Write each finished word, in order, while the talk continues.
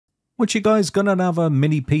What you guys got, another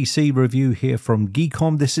mini PC review here from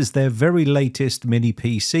Geekom. This is their very latest mini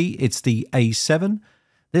PC. It's the A7.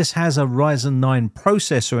 This has a Ryzen 9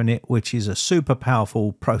 processor in it, which is a super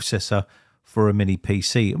powerful processor for a mini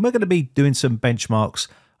PC. And we're going to be doing some benchmarks,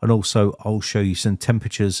 and also I'll show you some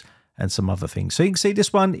temperatures and some other things. So you can see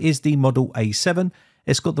this one is the model A7.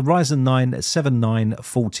 It's got the Ryzen 9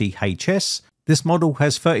 7940HS. This model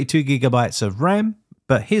has 32 gigabytes of RAM.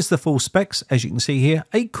 But here's the full specs, as you can see here.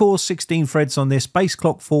 8 cores, 16 threads on this, base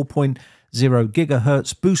clock 4.0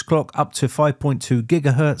 gigahertz, boost clock up to 5.2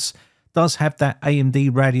 gigahertz. Does have that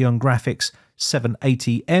AMD Radeon Graphics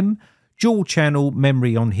 780M. Dual channel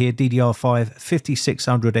memory on here, DDR5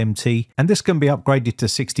 5600 MT, and this can be upgraded to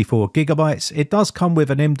 64 gigabytes. It does come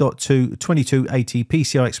with an M.2 2280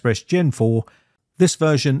 PCI Express Gen 4. This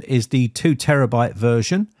version is the 2 terabyte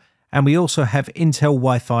version, and we also have Intel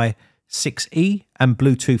Wi-Fi 6E and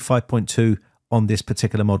Bluetooth 5.2 on this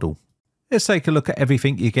particular model. Let's take a look at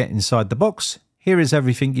everything you get inside the box. Here is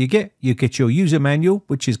everything you get. You get your user manual,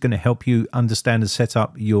 which is going to help you understand and set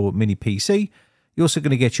up your mini PC. You're also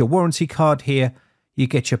going to get your warranty card here. You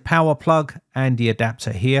get your power plug and the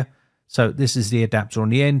adapter here. So this is the adapter on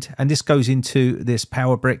the end, and this goes into this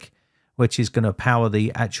power brick, which is going to power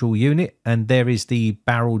the actual unit. And there is the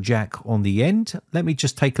barrel jack on the end. Let me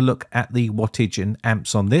just take a look at the wattage and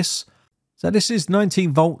amps on this. So this is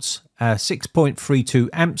 19 volts, 6.32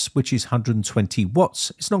 amps, which is 120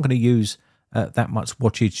 watts. It's not going to use that much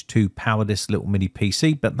wattage to power this little mini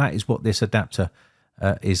PC, but that is what this adapter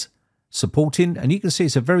is supporting. And you can see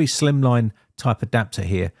it's a very slimline type adapter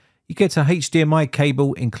here. You get a HDMI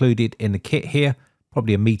cable included in the kit here,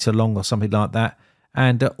 probably a meter long or something like that.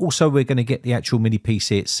 And also we're going to get the actual mini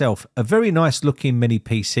PC itself. A very nice looking mini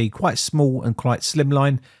PC, quite small and quite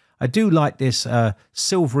slimline. I do like this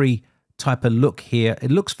silvery type of look here.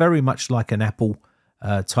 It looks very much like an Apple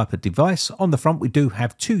type of device. On the front we do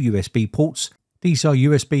have 2 USB ports. These are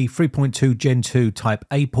USB 3.2 Gen 2 type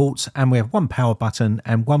A ports, and we have one power button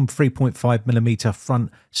and one 3.5mm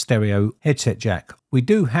front stereo headset jack. We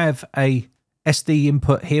do have a SD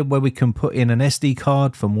input here where we can put in an SD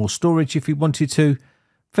card for more storage if you wanted to.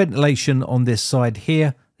 Ventilation on this side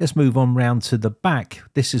here. Let's move on round to the back.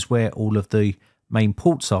 This is where all of the main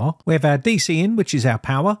ports are. We have our DC in, which is our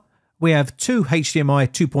power. We have 2 HDMI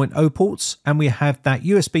 2.0 ports, and we have that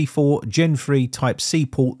USB 4 Gen 3 Type C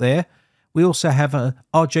port there. We also have a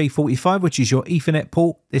RJ45, which is your Ethernet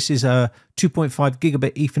port. This is a 2.5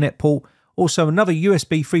 gigabit Ethernet port. Also another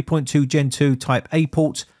USB 3.2 Gen 2 Type A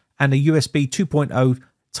port, and a USB 2.0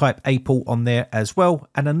 Type A port on there as well,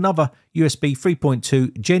 and another USB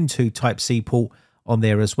 3.2 Gen 2 Type C port on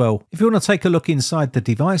there as well. If you want to take a look inside the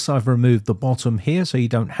device, I've removed the bottom here so you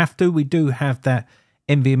don't have to. We do have that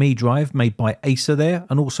NVMe drive made by Acer there,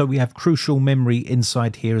 and also we have crucial memory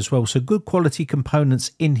inside here as well. So good quality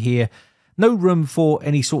components in here. No room for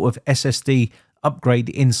any sort of SSD upgrade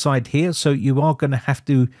inside here, so you are going to have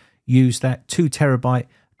to use that 2 terabyte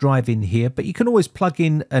drive in here, but you can always plug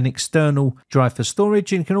in an external drive for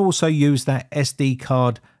storage, and you can also use that SD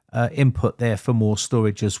card input there for more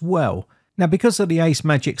storage as well. Now, because of the Ace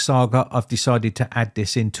Magic Saga, I've decided to add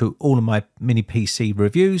this into all of my mini PC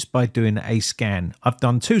reviews by doing a scan. I've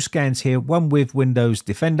done 2 scans here, one with Windows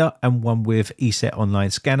Defender and one with ESET Online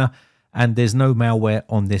Scanner, and there's no malware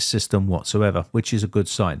on this system whatsoever, which is a good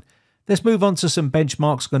sign. Let's move on to some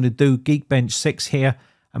benchmarks. I'm going to do Geekbench 6 here,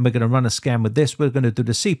 and we're going to run a scan with this. We're going to do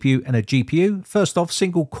the CPU and a GPU. First off,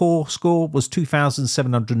 single core score was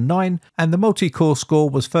 2,709, and the multi-core score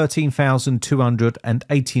was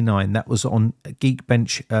 13,289. That was on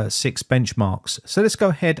Geekbench 6 benchmarks. So let's go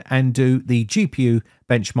ahead and do the GPU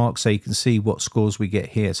benchmark so you can see what scores we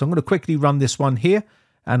get here. So I'm going to quickly run this one here,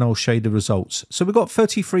 and I'll show you the results. So we've got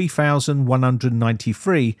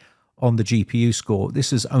 33,193 on the GPU score.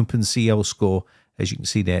 This is OpenCL score, as you can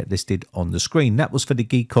see there listed on the screen. That was for the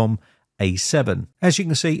Geekom A7. As you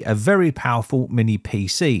can see, a very powerful mini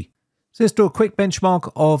PC. So let's do a quick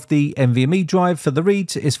benchmark of the NVMe drive. For the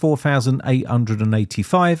reads, it's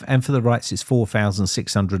 4,885, and for the writes, it's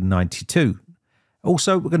 4,692.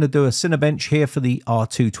 Also, we're going to do a Cinebench here for the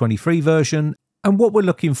R223 version. And what we're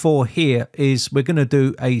looking for here is we're going to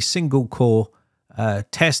do a single core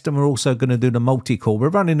test, and we're also going to do the multi-core. We're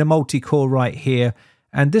running the multi-core right here,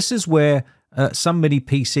 and this is where some mini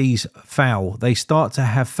PCs fail. They start to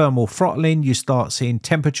have thermal throttling, you start seeing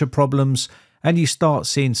temperature problems, and you start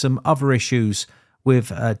seeing some other issues with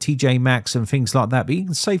TJ Maxx and things like that. But you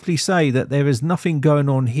can safely say that there is nothing going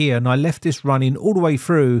on here, and I left this running all the way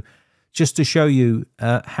through just to show you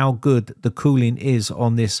how good the cooling is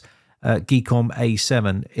on this Geekom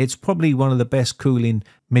A7. It's probably one of the best cooling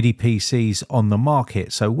mini PCs on the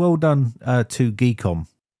market. So well done to Geekom.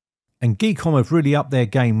 And Geekom have really upped their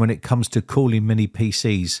game when it comes to cooling mini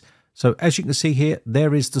PCs. So as you can see here,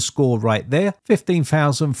 there is the score right there,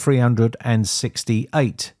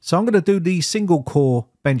 15,368. So I'm going to do the single core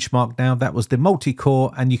benchmark now. That was the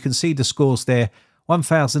multi-core, and you can see the scores there,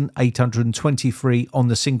 1,823 on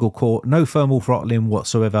the single core, no thermal throttling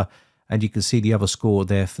whatsoever. And you can see the other score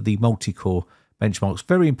there for the multi-core benchmarks.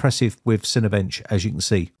 Very impressive with Cinebench, as you can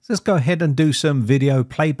see. So let's go ahead and do some video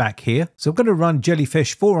playback here. So I'm going to run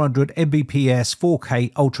Jellyfish 400 Mbps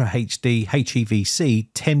 4K Ultra HD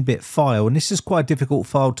HEVC 10-bit file. And this is quite a difficult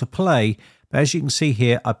file to play. But as you can see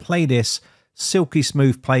here, I play this silky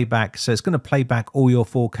smooth playback. So it's going to play back all your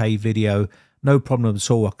 4K video. No problem at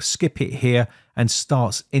all. I can skip it here and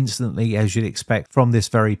starts instantly, as you'd expect from this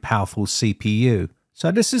very powerful CPU. So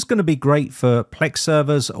this is going to be great for Plex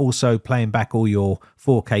servers, also playing back all your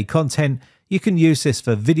 4K content. You can use this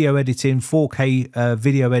for video editing, 4K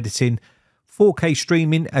video editing, 4K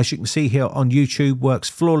streaming, as you can see here on YouTube, works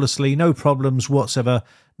flawlessly, no problems whatsoever,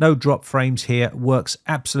 no drop frames here, works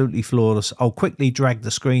absolutely flawless. I'll quickly drag the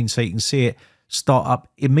screen so you can see it start up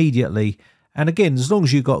immediately. And again, as long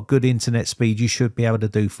as you've got good internet speed, you should be able to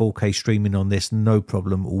do 4K streaming on this, no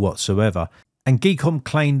problem whatsoever. And Geekom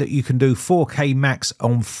claimed that you can do 4K max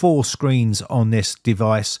on 4 screens on this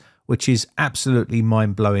device, which is absolutely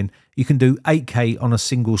mind-blowing. You can do 8K on a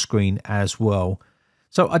single screen as well.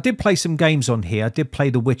 So I did play some games on here. I did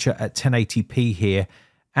play The Witcher at 1080p here.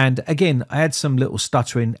 And again, I had some little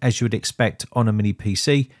stuttering, as you would expect on a mini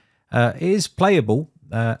PC. It is playable,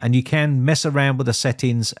 and you can mess around with the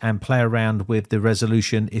settings and play around with the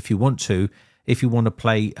resolution if you want to. If you want to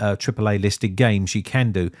play AAA listed games, you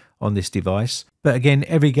can do on this device. But again,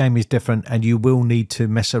 every game is different, and you will need to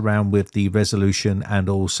mess around with the resolution and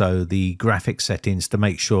also the graphic settings to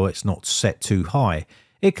make sure it's not set too high.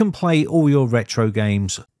 It can play all your retro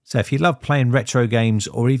games. So if you love playing retro games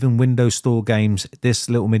or even Windows Store games,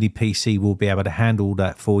 this little mini PC will be able to handle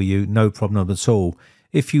that for you, no problem at all.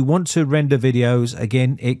 If you want to render videos,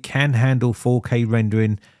 again, it can handle 4K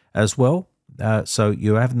rendering as well. So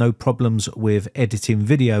you have no problems with editing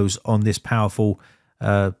videos on this powerful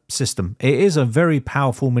system. It is a very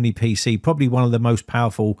powerful mini PC, probably one of the most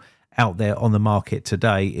powerful out there on the market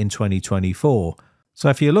today in 2024. So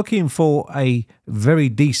if you're looking for a very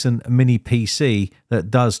decent mini PC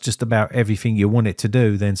that does just about everything you want it to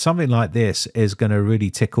do, then something like this is going to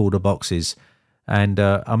really tick all the boxes. And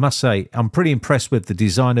I must say, I'm pretty impressed with the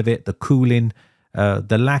design of it, the cooling,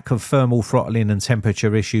 the lack of thermal throttling and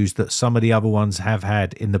temperature issues that some of the other ones have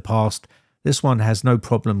had in the past. This one has no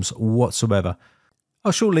problems whatsoever. I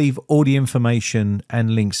shall leave all the information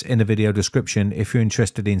and links in the video description if you're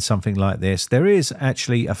interested in something like this. There is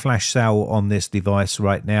actually a flash sale on this device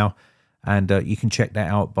right now, and you can check that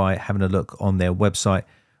out by having a look on their website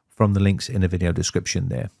from the links in the video description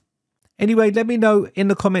there. Anyway, let me know in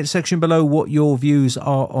the comment section below what your views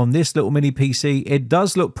are on this little mini PC. It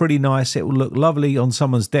does look pretty nice. It will look lovely on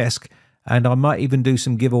someone's desk, and I might even do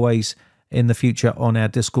some giveaways in the future on our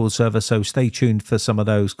Discord server, so stay tuned for some of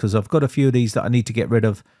those, because I've got a few of these that I need to get rid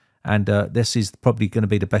of, and this is probably going to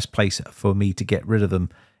be the best place for me to get rid of them.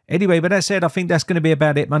 Anyway, but that said, I think that's going to be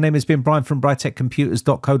about it. My name has been Brian from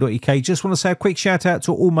briteccomputers.co.uk. Just want to say a quick shout out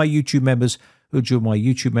to all my YouTube members who join my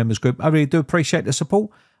YouTube members group. I really do appreciate the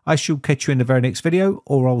support. I shall catch you in the very next video,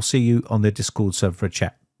 or I'll see you on the Discord server for a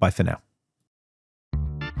chat. Bye for now.